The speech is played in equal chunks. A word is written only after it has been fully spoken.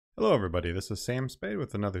Hello everybody, this is Sam Spade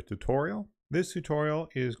with another tutorial. This tutorial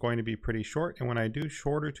is going to be pretty short, and when I do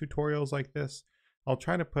shorter tutorials like this, I'll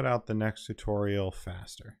try to put out the next tutorial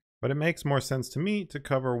faster. But it makes more sense to me to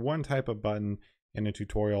cover one type of button in a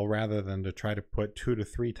tutorial rather than to try to put 2 to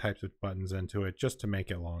 3 types of buttons into it just to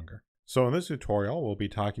make it longer. So in this tutorial, we'll be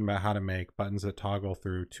talking about how to make buttons that toggle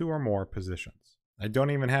through 2 or more positions. I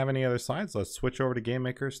don't even have any other slides. Let's switch over to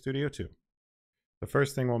GameMaker Studio 2. The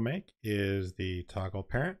first thing we'll make is the toggle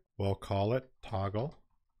parent. We'll call it toggle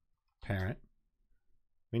parent.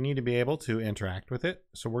 We need to be able to interact with it,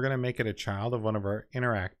 so we're going to make it a child of one of our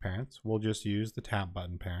interact parents. We'll just use the tap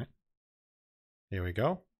button parent. Here we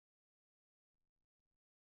go.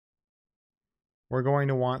 We're going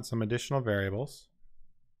to want some additional variables.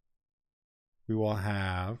 We will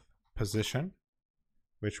have position,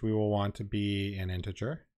 which we will want to be an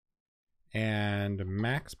integer, and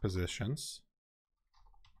max positions,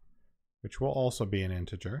 which will also be an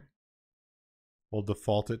integer. We'll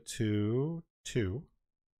default it to 2.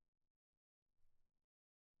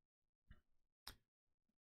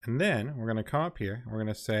 And then we're going to come up here and we're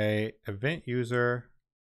going to say event user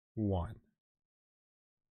 1.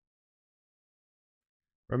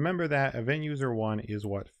 Remember that event user 1 is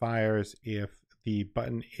what fires if the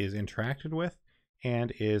button is interacted with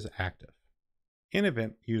and is active. In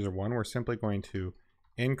event user 1, we're simply going to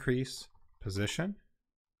increase position,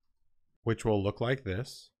 which will look like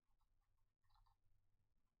this.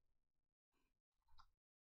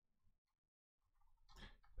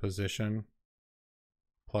 Position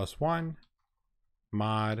 +1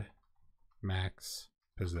 mod max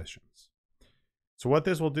positions. So what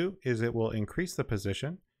this will do is it will increase the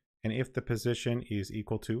position, and if the position is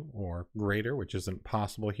equal to or greater, which isn't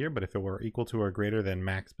possible here, but if it were equal to or greater than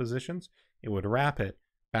max positions, it would wrap it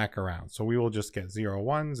back around. So we will just get 0,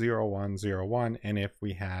 1, 0, 1, 0, 1, and if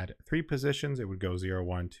we had 3 positions, it would go 0,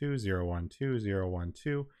 1, 2, 0, 1, 2, 0, 1,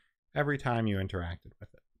 2 every time you interacted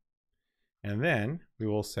with it. And then we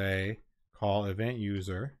will say call event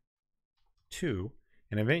user 2,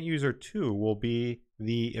 and event user 2 will be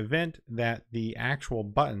the event that the actual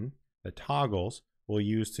button that toggles will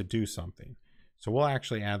use to do something. So we'll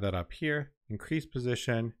actually add that up here, increase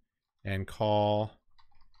position, and call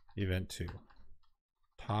event 2.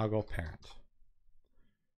 Toggle parent.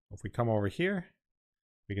 If we come over here,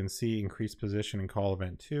 we can see increase position and call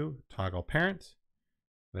event 2, toggle parent.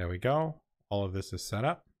 There we go. All of this is set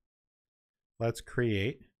up. Let's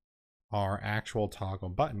create our actual toggle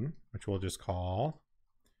button, which we'll just call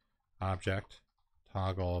object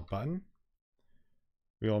toggle button.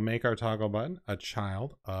 We will make our toggle button a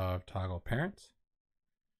child of toggle parent.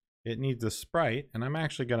 It needs a sprite, and I'm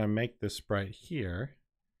actually going to make this sprite here.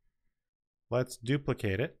 Let's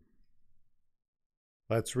duplicate it.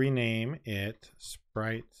 Let's rename it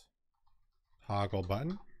sprite toggle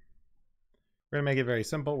button. We're going to make it very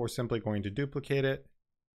simple. We're simply going to duplicate it.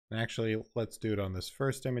 And actually, let's do it on this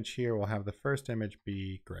first image here. We'll have the first image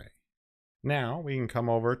be gray. Now we can come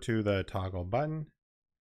over to the toggle button,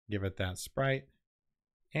 give it that sprite,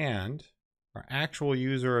 and our actual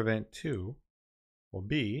user event 2 will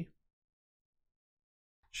be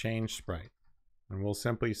change sprite. And we'll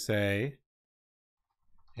simply say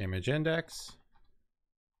image index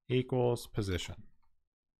equals position.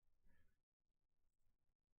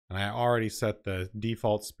 And I already set the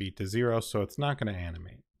default speed to 0, so it's not going to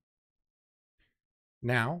animate.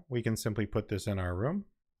 Now we can simply put this in our room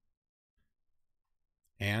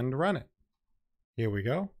and run it. Here we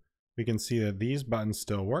go. We can see that these buttons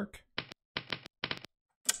still work.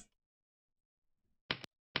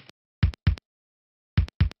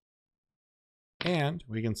 And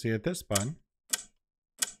we can see that this button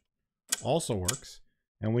also works,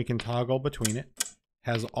 and we can toggle between it.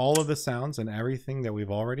 Has all of the sounds and everything that we've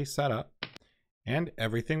already set up, and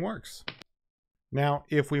everything works. Now,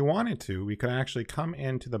 if we wanted to, we could actually come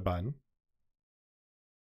into the button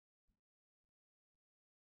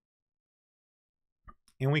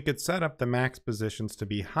and we could set up the max positions to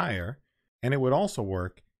be higher, and it would also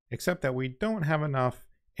work, except that we don't have enough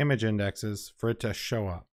image indexes for it to show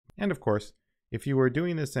up. And of course, if you were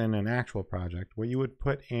doing this in an actual project, what you would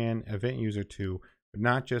put in event user 2 would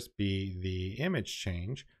not just be the image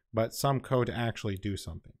change, but some code to actually do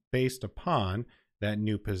something based upon that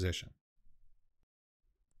new position.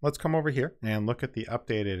 Let's come over here and look at the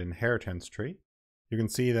updated inheritance tree. You can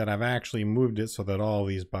see that I've actually moved it so that all of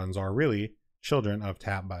these buttons are really children of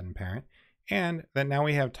tap button parent, and that now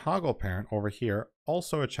we have toggle parent over here,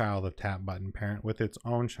 also a child of tap button parent with its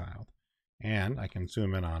own child. And I can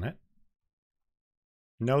zoom in on it.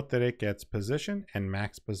 Note that it gets position and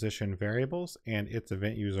max position variables, and its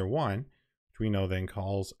event user 1, which we know then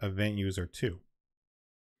calls event user 2.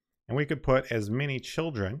 And we could put as many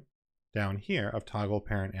children down here of toggle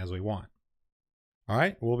parent as we want. All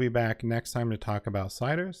right, we'll be back next time to talk about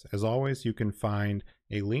sliders. As always, you can find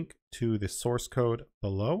a link to the source code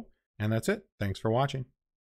below. And that's it. Thanks for watching.